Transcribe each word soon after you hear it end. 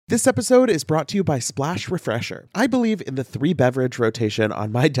This episode is brought to you by Splash Refresher. I believe in the 3-beverage rotation on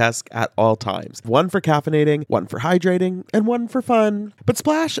my desk at all times. One for caffeinating, one for hydrating, and one for fun. But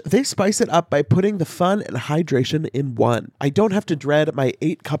Splash, they spice it up by putting the fun and hydration in one. I don't have to dread my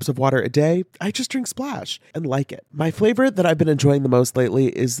 8 cups of water a day. I just drink Splash and like it. My flavor that I've been enjoying the most lately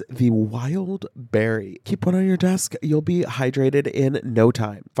is the Wild Berry. Keep one on your desk. You'll be hydrated in no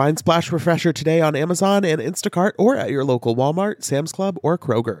time. Find Splash Refresher today on Amazon and Instacart or at your local Walmart, Sam's Club, or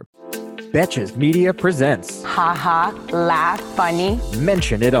Kroger. Betches Media presents Ha ha, laugh, funny.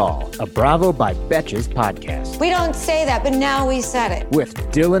 Mention It All, a Bravo by Betches podcast. We don't say that, but now we said it. With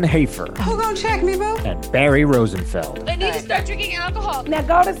Dylan Hafer. Who gonna check me, boo? And Barry Rosenfeld. I need to start drinking alcohol. Now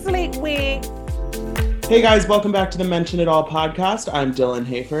go to sleep, wig. Hey guys, welcome back to the Mention It All podcast. I'm Dylan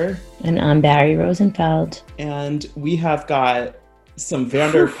Hafer. And I'm Barry Rosenfeld. And we have got some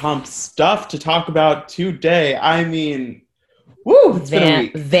Vanderpump stuff to talk about today. I mean, woo, it's been a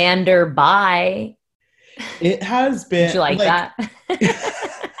week. Vanderby. It has been. Did you like that?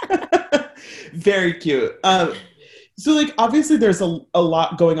 Very cute. So obviously there's a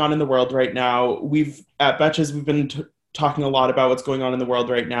lot going on in the world right now. At Betches, we've been talking a lot about what's going on in the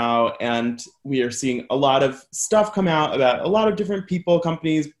world right now, and we are seeing a lot of stuff come out about a lot of different people,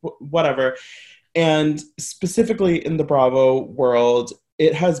 companies, whatever. And specifically in the Bravo world,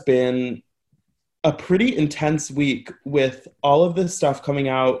 it has been a pretty intense week with all of this stuff coming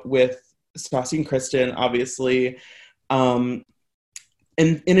out with Stassi and Kristen, obviously. And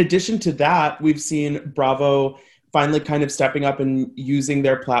in addition to that, we've seen Bravo finally kind of stepping up and using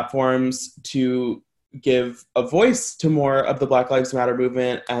their platforms to give a voice to more of the Black Lives Matter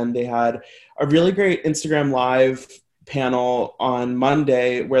movement. And they had a really great Instagram Live panel on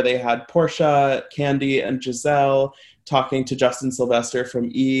Monday where they had Portia, Candy, and Giselle talking to Justin Sylvester from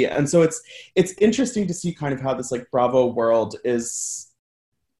E! And so it's interesting to see kind of how this Bravo world is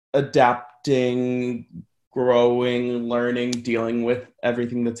adapting, growing, learning, dealing with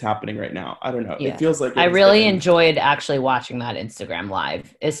everything that's happening right now. I don't know. Yeah. It feels like I really enjoyed actually watching that Instagram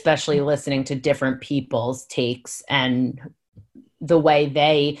Live, especially listening to different people's takes and the way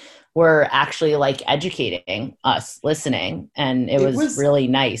they were actually educating us listening. And it was really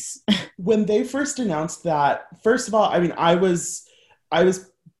nice. When they first announced that, first of all, I mean, I was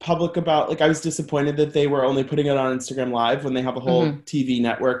public about, I was disappointed that they were only putting it on Instagram Live when they have a whole TV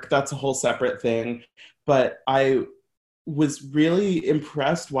network. That's a whole separate thing. But I was really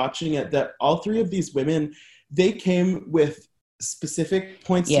impressed watching it that all 3 of these women, they came with specific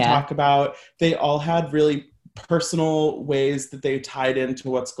points to talk about. They all had really personal ways that they tied into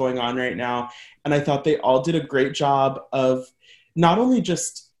what's going on right now. And I thought they all did a great job of not only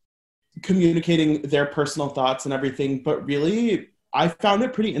just communicating their personal thoughts and everything, but really I found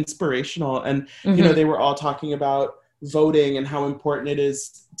it pretty inspirational. And, they were all talking about voting and how important it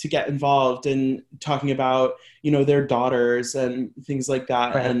is to get involved and talking about, their daughters and things like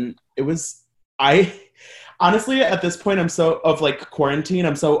that. Right. And it was, honestly, at this point, quarantine,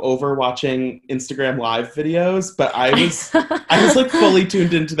 I'm so over watching Instagram Live videos, but I was fully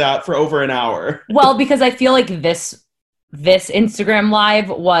tuned into that for over an hour. Well, because I feel like this Instagram Live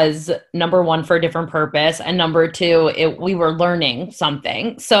was number 1 for a different purpose, and number 2, we were learning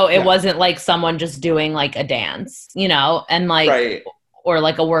something. So it wasn't like someone just doing a dance, and right. Or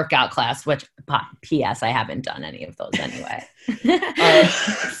a workout class, which P.S. I haven't done any of those anyway.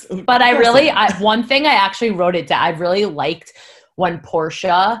 But one thing I actually wrote it down. I really liked when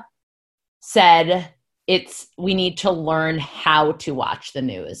Portia said we need to learn how to watch the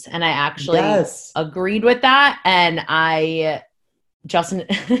news. And I actually agreed with that. And Justin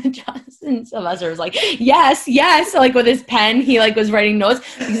Sylvester was like, yes. With his pen, he was writing notes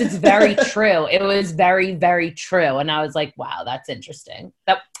because it's very true. It was very, very true. And I was like, wow, that's interesting.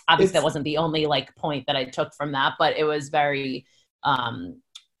 That obviously that wasn't the only point that I took from that, but it was very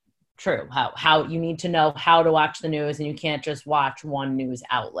true. How you need to know how to watch the news, and you can't just watch one news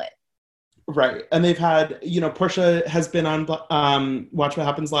outlet. Right. And they've had, Portia has been on Watch What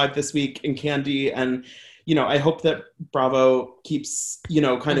Happens Live this week, and Candy. And, I hope that Bravo keeps,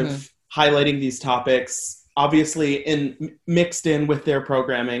 kind of highlighting these topics, obviously mixed in with their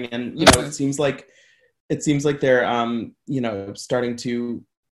programming. And, it seems like they're, starting to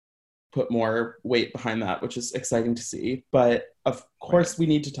put more weight behind that, which is exciting to see. But of course, we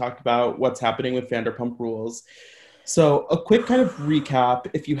need to talk about what's happening with Vanderpump Rules. So a quick kind of recap,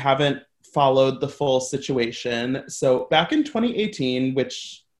 if you haven't followed the full situation. So back in 2018,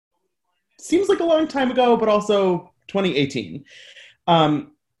 which seems like a long time ago, but also 2018,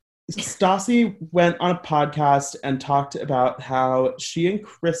 Stassi went on a podcast and talked about how she and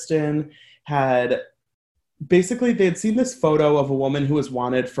Kristen had basically they had seen this photo of a woman who was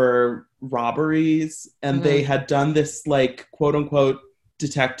wanted for robberies, and they had done this like quote unquote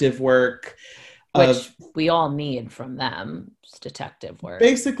detective work, which we all need from them. It's detective work.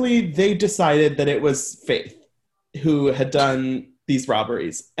 Basically, they decided that it was Faith who had done these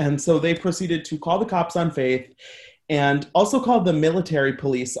robberies, and so they proceeded to call the cops on Faith, and also called the military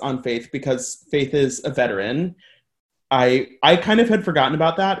police on Faith because Faith is a veteran. I kind of had forgotten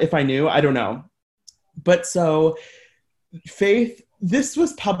about that. If I knew, I don't know. But so Faith, this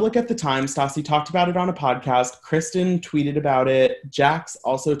was public at the time. Stassi talked about it on a podcast. Kristen tweeted about it. Jax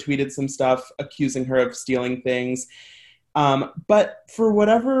also tweeted some stuff accusing her of stealing things. But for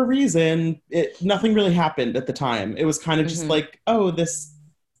whatever reason, nothing really happened at the time. It was kind of just like, oh, this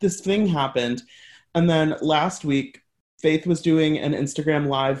thing happened. And then last week, Faith was doing an Instagram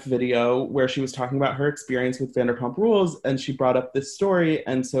live video where she was talking about her experience with Vanderpump Rules, and she brought up this story,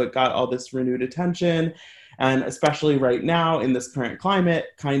 and so it got all this renewed attention, and especially right now in this current climate,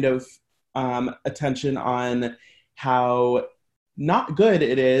 kind of attention on how not good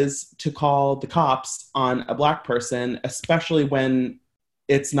it is to call the cops on a Black person, especially when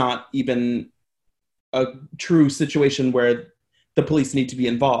it's not even a true situation where the police need to be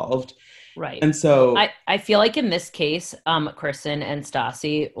involved. Right. And so I feel like in this case, Kristen and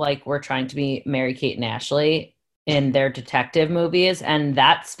Stassi, like, were trying to be Mary-Kate and Ashley in their detective movies, and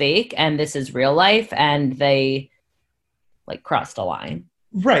that's fake, and this is real life, and they like crossed a line.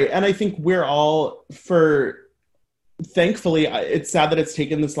 Right. And I think we're all, thankfully, it's sad that it's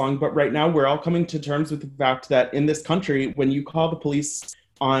taken this long, but right now we're all coming to terms with the fact that in this country, when you call the police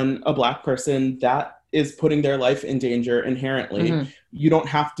on a Black person, that is putting their life in danger inherently. They don't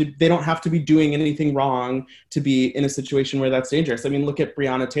have to be doing anything wrong to be in a situation where that's dangerous. I mean, look at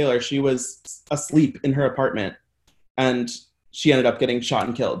Breonna Taylor. She was asleep in her apartment and she ended up getting shot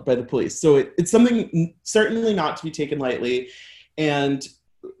and killed by the police. So it's something certainly not to be taken lightly. And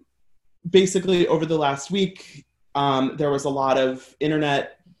basically over the last week, there was a lot of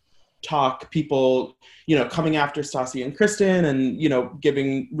internet talk, people, coming after Stassi and Kristen and,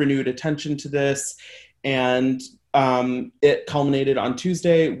 giving renewed attention to this. And it culminated on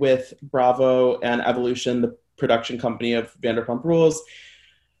Tuesday with Bravo and Evolution, the production company of Vanderpump Rules,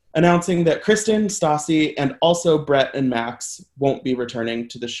 announcing that Kristen, Stassi, and also Brett and Max won't be returning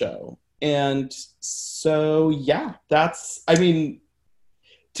to the show. And so, yeah, there's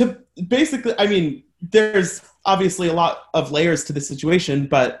obviously a lot of layers to the situation,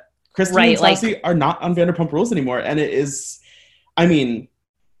 but Kristen and Stassi are not on Vanderpump Rules anymore. And it is,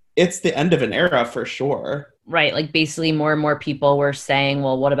 it's the end of an era for sure. Right. Like, basically more and more people were saying,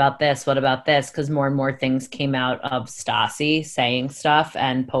 well, what about this? What about this? Because more and more things came out of Stassi saying stuff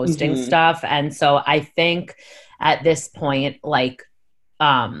and posting stuff. And so I think at this point, like,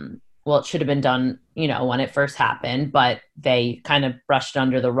 it should have been done, when it first happened, but they kind of brushed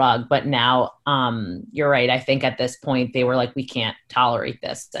under the rug. But now, you're right. I think at this point they were like, we can't tolerate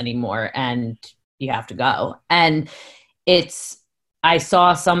this anymore and you have to go. And I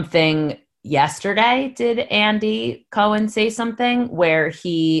saw something yesterday. Did Andy Cohen say something where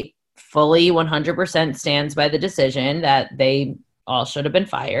he fully 100% stands by the decision that they all should have been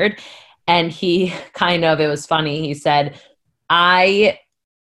fired? And he it was funny. He said, I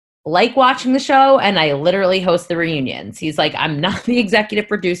like watching the show and I literally host the reunions. He's like, I'm not the executive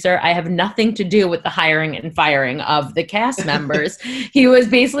producer. I have nothing to do with the hiring and firing of the cast members. He was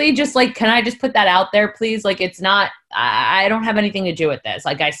basically just like, can I just put that out there, please? Like, it's not, I don't have anything to do with this.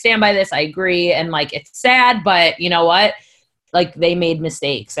 Like, I stand by this. I agree. And like, it's sad, but you know what? Like, they made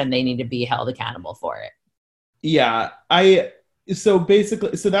mistakes and they need to be held accountable for it. Yeah. So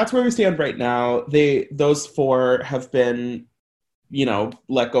that's where we stand right now. Those four have been,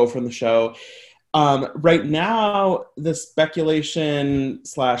 let go from the show. Right now, the speculation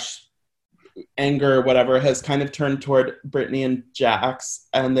 / anger, whatever, has kind of turned toward Brittany and Jax,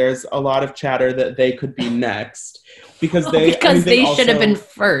 and there's a lot of chatter that they could be next because they should have been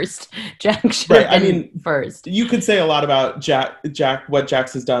first. Jax should have been first. You could say a lot about what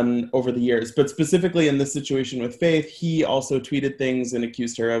Jax has done over the years, but specifically in this situation with Faith, he also tweeted things and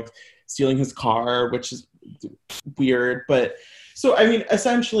accused her of stealing his car, which is weird, but. So,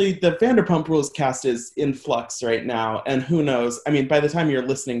 essentially, the Vanderpump Rules cast is in flux right now, and who knows? By the time you're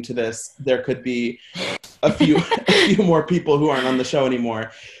listening to this, there could be a few more people who aren't on the show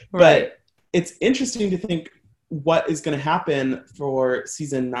anymore. Right. But it's interesting to think what is going to happen for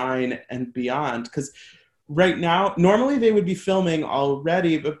season 9 and beyond, because right now, normally they would be filming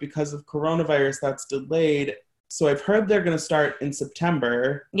already, but because of coronavirus, that's delayed. So I've heard they're going to start in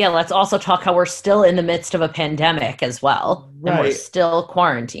September. Yeah, let's also talk how we're still in the midst of a pandemic as well. Right. And we're still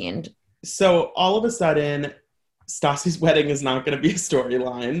quarantined. So all of a sudden, Stassi's wedding is not going to be a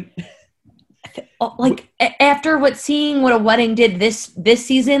storyline. Like after seeing what a wedding did this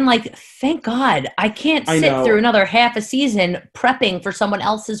season, like thank God I can't sit through another half a season prepping for someone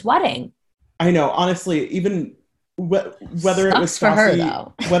else's wedding. I know, honestly, even whether it was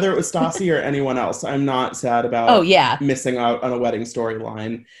Stassi or anyone else, I'm not sad about missing out on a wedding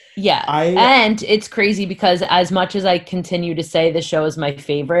storyline. Yeah. And it's crazy because as much as I continue to say the show is my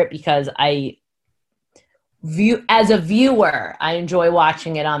favorite because as a viewer, I enjoy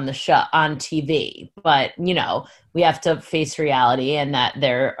watching it on the show on TV, but you know, we have to face reality and that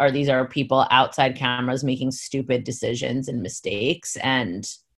these are people outside cameras making stupid decisions and mistakes. And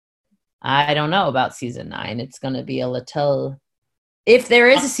I don't know about season 9. It's going to be a little, if there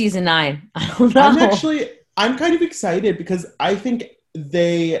is a season 9, I don't know. I'm kind of excited because I think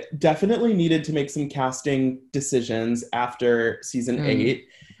they definitely needed to make some casting decisions after season 8.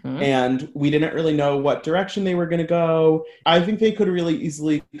 And we didn't really know what direction they were going to go. I think they could really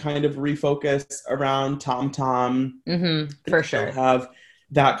easily kind of refocus around Tom Tom. For sure. Have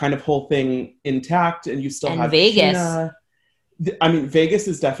that kind of whole thing intact, and you still have Vegas. Scheana. I mean, Vegas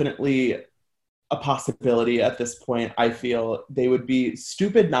is definitely a possibility at this point. I feel they would be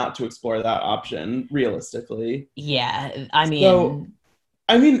stupid not to explore that option, realistically. Yeah, I mean...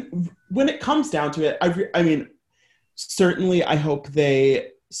 when it comes down to it, certainly I hope they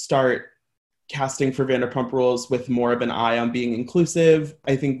start casting for Vanderpump Rules with more of an eye on being inclusive.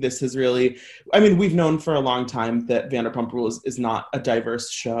 I think this has really... we've known for a long time that Vanderpump Rules is not a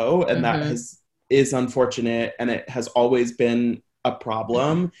diverse show, and that is unfortunate, and it has always been a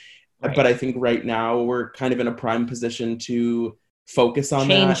problem. Right. But I think right now we're kind of in a prime position to focus on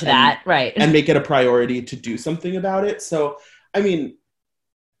change that, right, and make it a priority to do something about it. So, I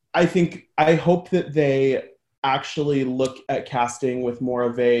hope that they actually look at casting with more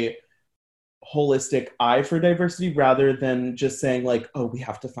of a holistic eye for diversity rather than just saying like, oh, we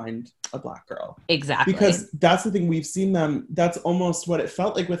have to find a Black girl. Exactly. Because that's the thing, we've seen them, that's almost what it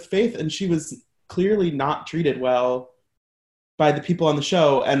felt like with Faith, and she was clearly not treated well by the people on the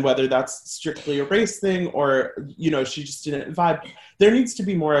show, and whether that's strictly a race thing or, you know, she just didn't vibe. There needs to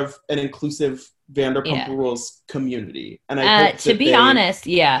be more of an inclusive Vanderpump Rules community. And I hope to be honest,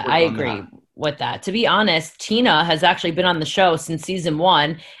 I agree with that. To be honest, Tina has actually been on the show since season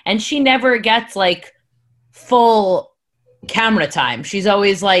 1, and she never gets like full camera time. She's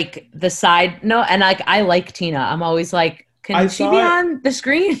always like the side note, and like I like Tina. I'm always like, can she be on the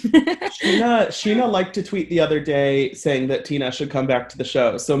screen? Sheena liked to tweet the other day saying that Tina should come back to the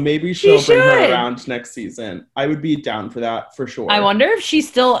show. So maybe she'll bring her around next season. I would be down for that for sure. I wonder if she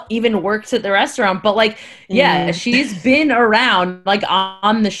still even works at the restaurant. But like, she's been around like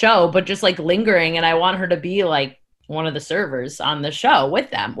on the show, but just like lingering. And I want her to be like one of the servers on the show with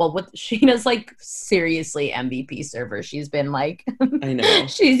them. Well, with Sheena's like seriously MVP server. She's been like, I know.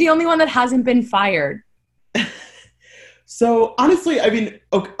 She's the only one that hasn't been fired. So honestly,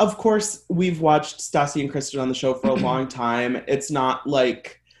 of course, we've watched Stassi and Kristen on the show for a long time. It's not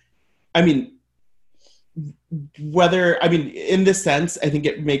like, in this sense, I think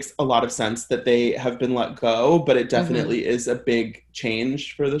it makes a lot of sense that they have been let go, but it definitely is a big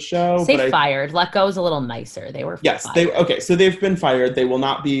change for the show. Fired. Let go is a little nicer. They were fired. So they've been fired. They will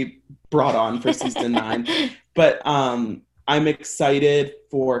not be brought on for season 9. But I'm excited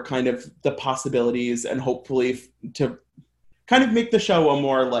for kind of the possibilities and hopefully to kind of make the show a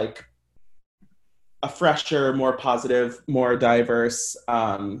more like a fresher, more positive, more diverse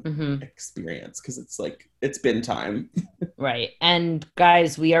experience, because it's like it's been time. Right. And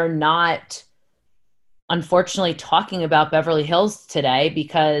guys, we are not unfortunately talking about Beverly Hills today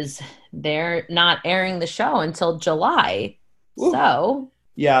because they're not airing the show until July. Ooh. So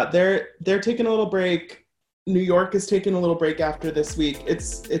yeah, they're taking a little break. New York is taking a little break after this week.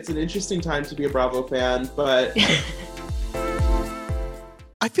 It's an interesting time to be a Bravo fan, but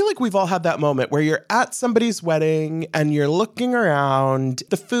I feel like we've all had that moment where you're at somebody's wedding and you're looking around,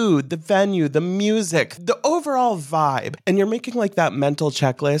 the food, the venue, the music, the overall vibe, and you're making like that mental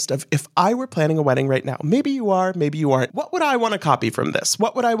checklist of, if I were planning a wedding right now, maybe you are, maybe you aren't, what would I want to copy from this?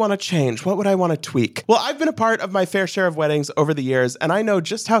 What would I want to change? What would I want to tweak? Well, I've been a part of my fair share of weddings over the years, and I know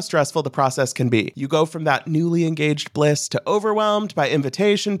just how stressful the process can be. You go from that newly engaged bliss to overwhelmed by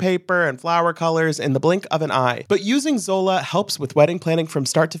invitation paper and flower colors in the blink of an eye. But using Zola helps with wedding planning from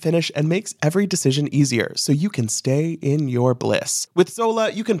start start to finish and makes every decision easier so you can stay in your bliss. With Zola,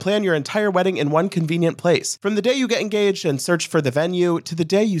 you can plan your entire wedding in one convenient place. From the day you get engaged and search for the venue to the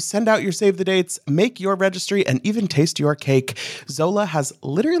day you send out your save the dates, make your registry, and even taste your cake, Zola has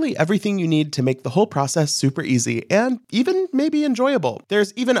literally everything you need to make the whole process super easy and even maybe enjoyable.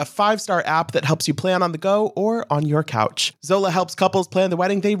 There's even a 5-star app that helps you plan on the go or on your couch. Zola helps couples plan the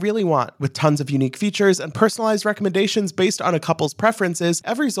wedding they really want. With tons of unique features and personalized recommendations based on a couple's preferences,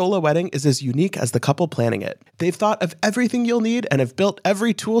 every Zola wedding is as unique as the couple planning it. They've thought of everything you'll need and have built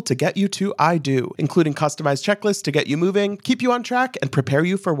every tool to get you to I do, including customized checklists to get you moving, keep you on track, and prepare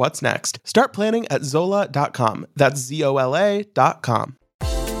you for what's next. Start planning at Zola.com. That's ZOLA.com.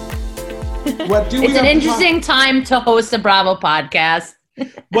 It's an interesting time to host a Bravo podcast.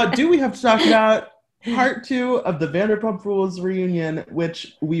 What do we have to talk about? Part 2 of the Vanderpump Rules reunion,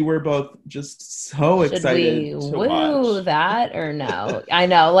 which we were both just so excited to watch. That or no? I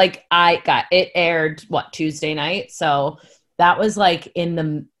know, like it aired Tuesday night, so that was like in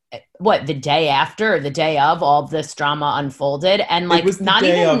the day after or the day of all of this drama unfolded, and like it was not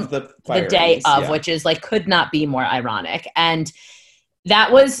day even of the day of, which is like could not be more ironic, and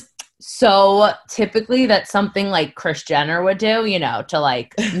that was. So typically that's something like Kris Jenner would do, to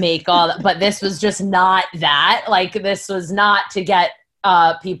like make all that, but this was just not that. Like this was not to get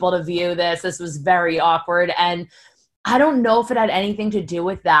people to view this. This was very awkward. And I don't know if it had anything to do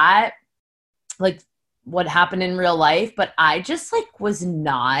with that, like what happened in real life, but I just like was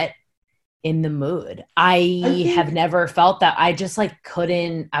not in the mood. I have never felt that. I just like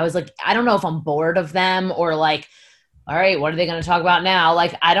couldn't, I was like, I don't know if I'm bored of them or like, all right, what are they going to talk about now?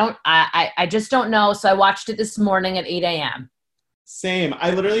 Like, I just don't know. So I watched it this morning at 8 a.m. Same.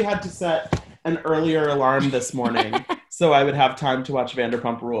 I literally had to set an earlier alarm this morning so I would have time to watch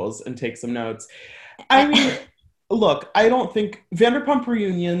Vanderpump Rules and take some notes. I mean, look, I don't think Vanderpump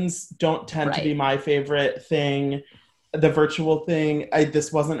reunions don't tend to be my favorite thing. The virtual thing,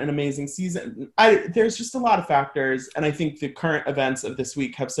 this wasn't an amazing season. There's just a lot of factors. And I think the current events of this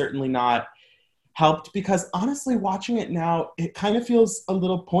week have certainly not helped, because honestly, watching it now, it kind of feels a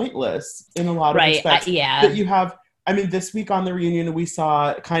little pointless in a lot of respects. That you have, I mean, this week on the reunion, we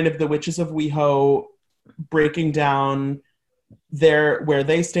saw kind of the Witches of WeHo breaking down where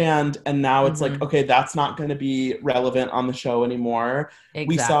they stand, and now it's like, okay, that's not going to be relevant on the show anymore. Exactly.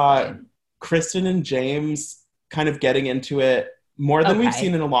 We saw Kristen and James kind of getting into it more than we've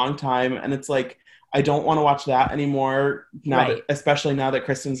seen in a long time, and it's like, I don't want to watch that anymore now, especially now that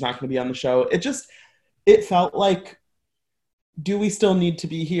Kristen's not going to be on the show. It felt like, do we still need to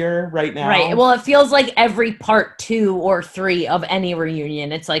be here right now? Right. Well, it feels like every part 2 or 3 of any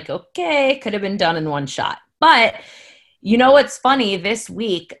reunion, it's like, okay, it could have been done in one shot. But you know what's funny? This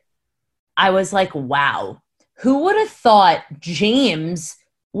week, I was like, wow, who would have thought James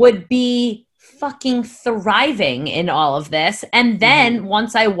would be fucking thriving in all of this? And then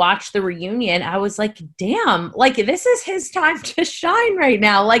once I watched the reunion, I was like, damn, like this is his time to shine right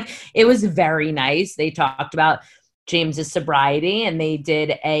now. Like it was very nice. They talked about James's sobriety, and they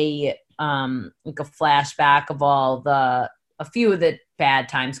did a flashback of a few of the bad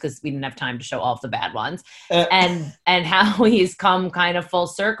times, because we didn't have time to show all of the bad ones, and how he's come kind of full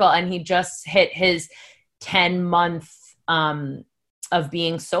circle, and he just hit his 10-month of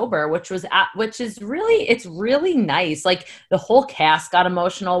being sober, which is really, it's really nice. Like the whole cast got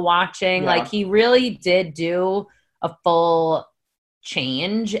emotional watching. Like he really did do a full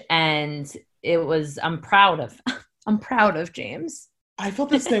change, and I'm proud of James. I felt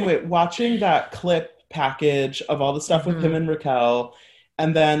the same way watching that clip package of all the stuff with him and Raquel,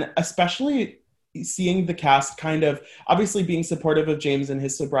 and then especially seeing the cast kind of obviously being supportive of James and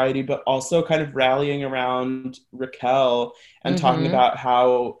his sobriety, but also kind of rallying around Raquel and talking about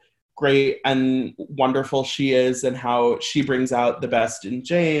how great and wonderful she is and how she brings out the best in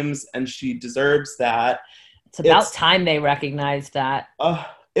James and she deserves that. It's about time they recognized that.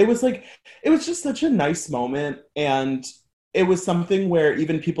 It was just such a nice moment, and it was something where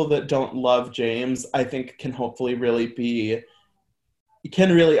even people that don't love James, I think, can hopefully really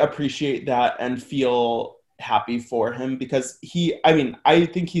appreciate that and feel happy for him, because I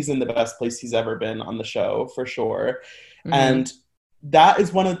think he's in the best place he's ever been on the show for sure. And that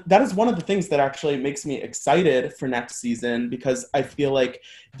is one of the things that actually makes me excited for next season, because I feel like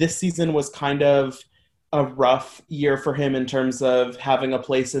this season was kind of a rough year for him in terms of having a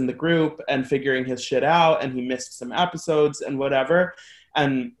place in the group and figuring his shit out, and he missed some episodes and whatever.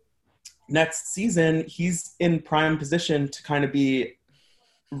 And next season, he's in prime position to kind of be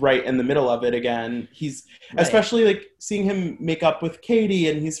right in the middle of it again. He's especially like seeing him make up with Katie,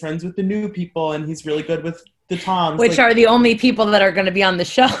 and he's friends with the new people, and he's really good with the Toms. Which are the only people that are going to be on the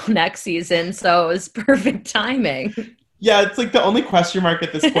show next season. So it was perfect timing. Yeah, it's like the only question mark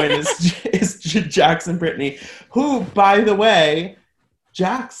at this point is Jax and Brittany, who, by the way,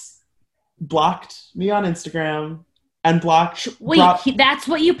 Jax blocked me on Instagram and blocked... Wait, that's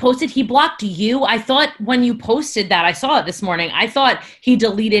what you posted? He blocked you? I thought when you posted that, I saw it this morning, I thought he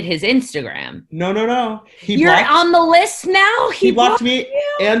deleted his Instagram. No. You're on the list now? He blocked me,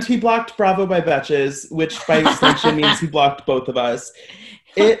 and he blocked Bravo by Betches, which by extension means he blocked both of us.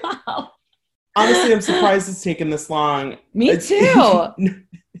 Honestly, I'm surprised it's taken this long. Me too.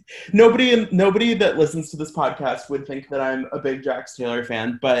 Nobody that listens to this podcast would think that I'm a big Jax Taylor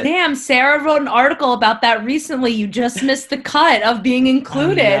fan, but... Damn, Sarah wrote an article about that recently. You just missed the cut of being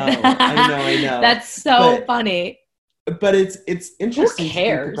included. I know. That's so funny. But it's interesting Who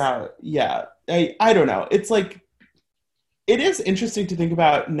cares? to think about. Yeah, I don't know. It's like, it is interesting to think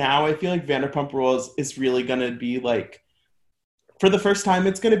about now. I feel like Vanderpump Rules is really going to be like, for the first time,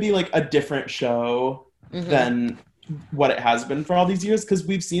 it's going to be like a different show than what it has been for all these years, because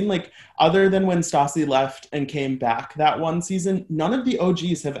we've seen, like, other than when Stassi left and came back that one season, none of the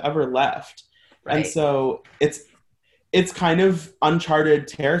OGs have ever left. Right. And so it's kind of uncharted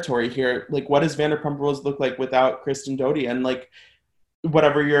territory here. Like, what does Vanderpump Rules look like without Kristen Doute? And, like,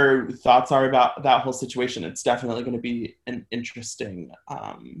 whatever your thoughts are about that whole situation, it's definitely going to be an interesting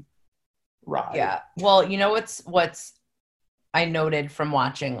ride. Yeah. Well, you know what's I noted from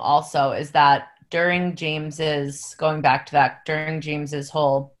watching also is that during James's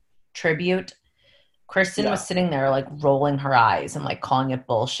whole tribute, Kristen was sitting there like rolling her eyes and like calling it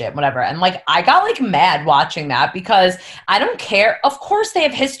bullshit, whatever. And like, I got like mad watching that because I don't care. Of course they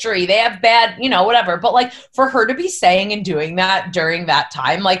have history. They have bad, whatever. But like, for her to be saying and doing that during that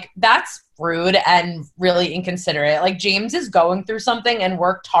time, like, that's rude and really inconsiderate. Like, James is going through something and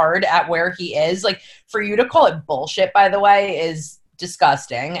worked hard at where he is. Like, for you to call it bullshit, by the way, is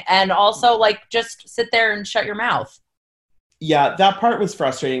disgusting. And also, like, just sit there and shut your mouth. Yeah, that part was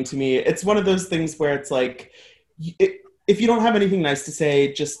frustrating to me. It's one of those things where it's like, if you don't have anything nice to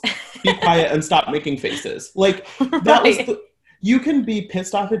say, just be quiet and stop making faces. Like, that was you can be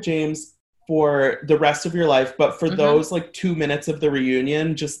pissed off at James for the rest of your life, but for those like 2 minutes of the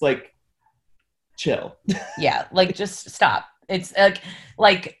reunion, just like chill. Yeah, like, just stop. It's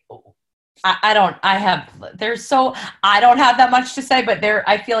like I don't have that much to say, but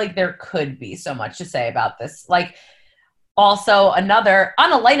I feel like there could be so much to say about this. Like, also on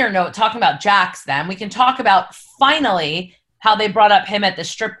a lighter note, talking about Jax, then we can talk about finally how they brought up him at the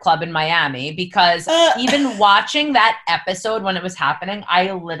strip club in Miami, because even watching that episode when it was happening,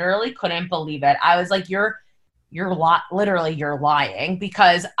 I literally couldn't believe it. I was like, you're lying,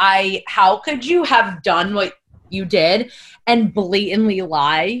 because how could you have done what you did and blatantly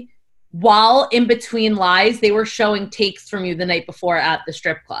lie while in between lies they were showing takes from you the night before at the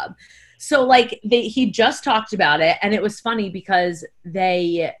strip club? So like he just talked about it, and it was funny because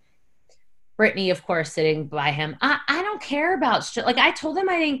Brittany, of course, sitting by him, I don't care about shit. Like, I told him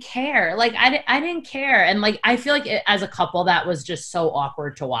I didn't care. Like, I didn't care. And like, I feel like as a couple, that was just so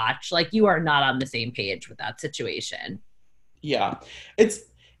awkward to watch. Like, you are not on the same page with that situation. Yeah. It's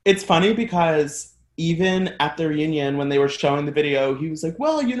funny because even at the reunion, when they were showing the video, he was like,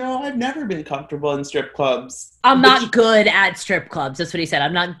 well, I've never been comfortable in strip clubs. I'm not good at strip clubs. That's what he said.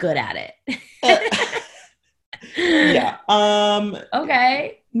 I'm not good at it. Yeah.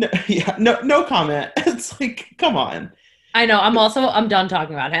 Okay. No comment. It's like, come on. I know. I'm done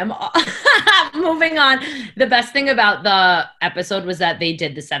talking about him. Moving on. The best thing about the episode was that they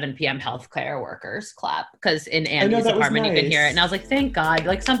did the 7 p.m. healthcare workers clap, because in Andy's apartment you could hear it. And I was like, thank God,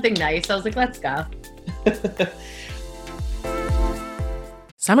 like something nice. I was like, let's go.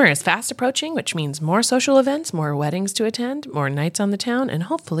 Summer is fast approaching, which means more social events, more weddings to attend, more nights on the town, and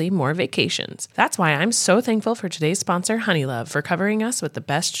hopefully more vacations. That's why I'm so thankful for today's sponsor, Honeylove, for covering us with the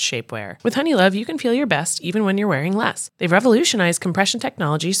best shapewear. With Honeylove, you can feel your best even when you're wearing less. They've revolutionized compression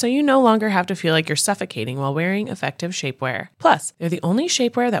technology, so you no longer have to feel like you're suffocating while wearing effective shapewear. Plus, they're the only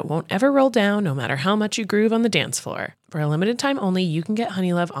shapewear that won't ever roll down no matter how much you groove on the dance floor. For a limited time only, you can get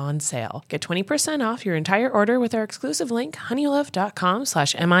Honeylove on sale. Get 20% off your entire order with our exclusive link,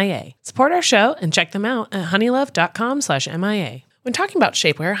 honeylove.com/MIA. Support our show and check them out at honeylove.com/MIA. When talking about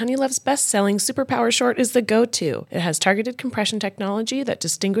shapewear, Honeylove's best-selling Superpower Short is the go-to. It has targeted compression technology that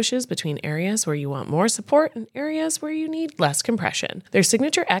distinguishes between areas where you want more support and areas where you need less compression. Their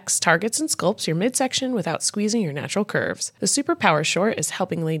Signature X targets and sculpts your midsection without squeezing your natural curves. The Superpower Short is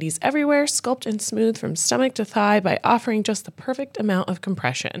helping ladies everywhere sculpt and smooth from stomach to thigh by offering just the perfect amount of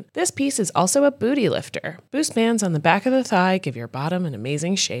compression. This piece is also a booty lifter. Boost bands on the back of the thigh give your bottom an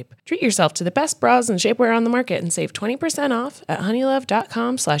amazing shape. Treat yourself to the best bras and shapewear on the market and save 20% off at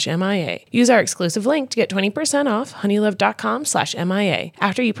honeylove.com/MIA. Use our exclusive link to get 20% off honeylove.com/MIA.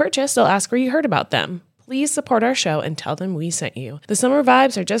 After you purchase, they'll ask where you heard about them. Please support our show and tell them we sent you. The summer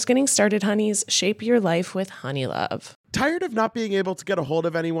vibes are just getting started, honeys. Shape your life with Honeylove. Tired of not being able to get a hold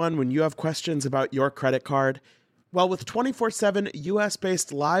of anyone when you have questions about your credit card? Well, with 24/7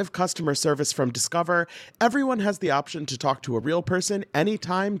 US-based live customer service from Discover, everyone has the option to talk to a real person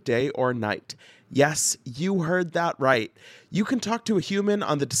anytime, day or night. Yes, you heard that right. You can talk to a human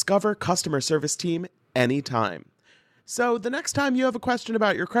on the Discover customer service team anytime. So the next time you have a question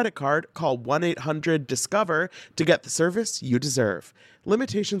about your credit card, call 1-800-DISCOVER to get the service you deserve.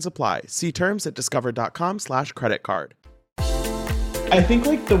 Limitations apply. See terms at discover.com/creditcard. I think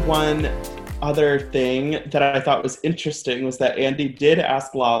like the one other thing that I thought was interesting was that Andy did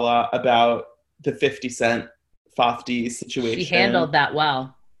ask Lala about the 50 Cent Fofty situation. She handled that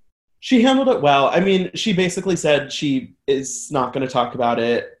well. She handled it well. I mean, she basically said she is not going to talk about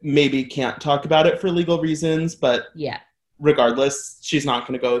it, maybe can't talk about it for legal reasons, but yeah, regardless, she's not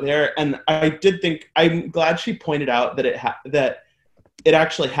going to go there. And I did think, I'm glad she pointed out that it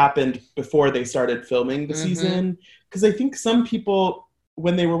actually happened before they started filming the season. Because I think some people,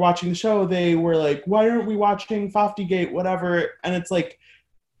 when they were watching the show, they were like, why aren't we watching Foftygate, whatever? And it's like,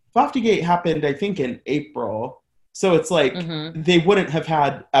 Foftygate happened, I think, in April. So it's like, they wouldn't have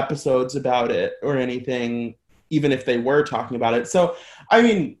had episodes about it or anything, even if they were talking about it. So, I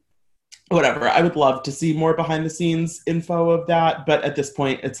mean, whatever. I would love to see more behind the scenes info of that. But at this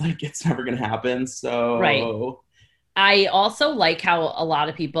point, it's like, it's never going to happen. So, right. I also like how a lot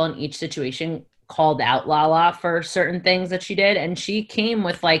of people in each situation called out Lala for certain things that she did, and she came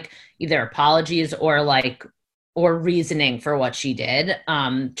with like either apologies or reasoning for what she did.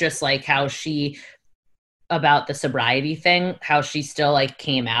 Just like how she, about the sobriety thing, how she still like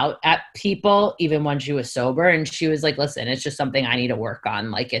came out at people even when she was sober, and she was like, listen, it's just something I need to work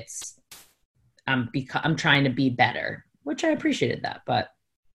on. Like I'm trying to be better, which I appreciated that. But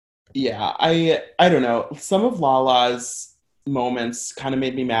yeah, I don't know. Some of Lala's moments kind of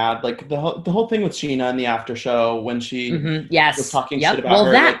made me mad. Like the whole thing with Sheena in the after show when she was talking shit about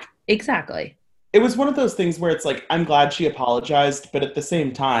her. That, like, exactly. It was one of those things where it's like, I'm glad she apologized, but at the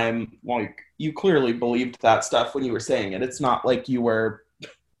same time, like, you clearly believed that stuff when you were saying it. It's not like you were...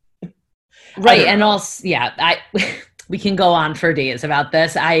 Right, and also, yeah, we can go on for days about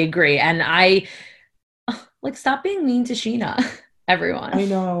this. I agree. And like, stop being mean to Sheena, everyone. I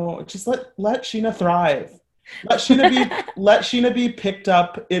know. Just let Sheena thrive. Let Sheena be picked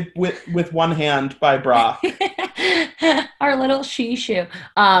up with one hand by Brock. Our little Shishu.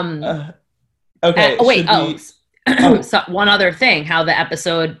 Okay. So one other thing, how the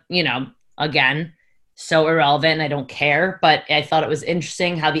episode, again, so irrelevant, I don't care, but I thought it was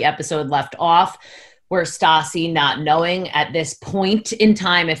interesting how the episode left off, where Stassi not knowing at this point in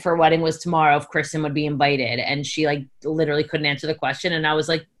time if her wedding was tomorrow, if Kristen would be invited, and she like literally couldn't answer the question. And I was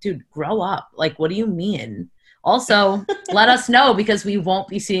like, dude, grow up. Like, what do you mean? Also, let us know, because we won't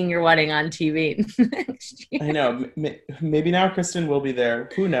be seeing your wedding on TV next year. I know. Maybe now Kristen will be there.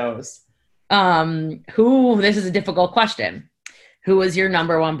 Who knows? This is a difficult question. Who was your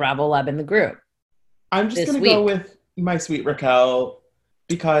number one Bravo Lab in the group? I'm just going to go with my sweet Raquel,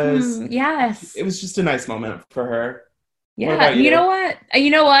 because yes, it was just a nice moment for her. Yeah. You know what?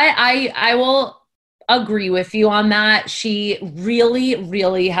 I will agree with you on that. She really,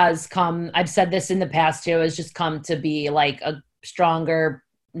 really has come, I've said this in the past too, has just come to be like a stronger,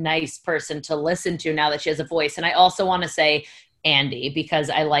 nice person to listen to now that she has a voice. And I also want to say Andy, because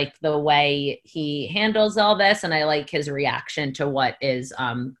I like the way he handles all this, and I like his reaction to what is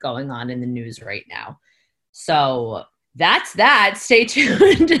going on in the news right now. So that's that. Stay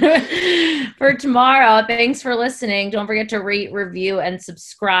tuned for tomorrow. Thanks for listening. Don't forget to rate, review, and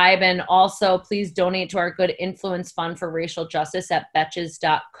subscribe. And also, please donate to our Good Influence Fund for Racial Justice at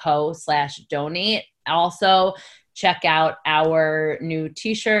betches.co/donate. Also, check out our new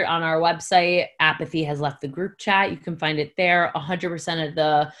t-shirt on our website. Apathy has left the group chat. You can find it there. 100% of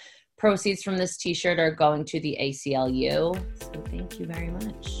the proceeds from this t-shirt are going to the ACLU. So thank you very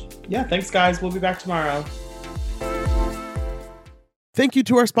much. Yeah, thanks guys. We'll be back tomorrow. Thank you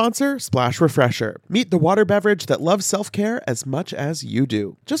to our sponsor, Splash Refresher. Meet the water beverage that loves self-care as much as you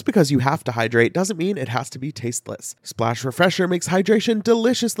do. Just because you have to hydrate doesn't mean it has to be tasteless. Splash Refresher makes hydration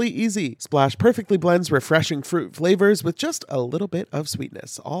deliciously easy. Splash perfectly blends refreshing fruit flavors with just a little bit of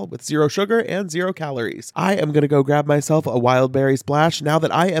sweetness, all with 0 sugar and 0 calories. I am going to go grab myself a wild berry splash now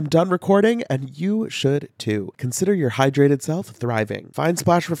that I am done recording, and you should too. Consider your hydrated self thriving. Find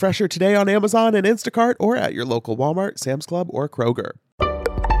Splash Refresher today on Amazon and Instacart or at your local Walmart, Sam's Club, or Kroger.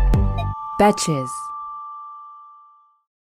 Betches.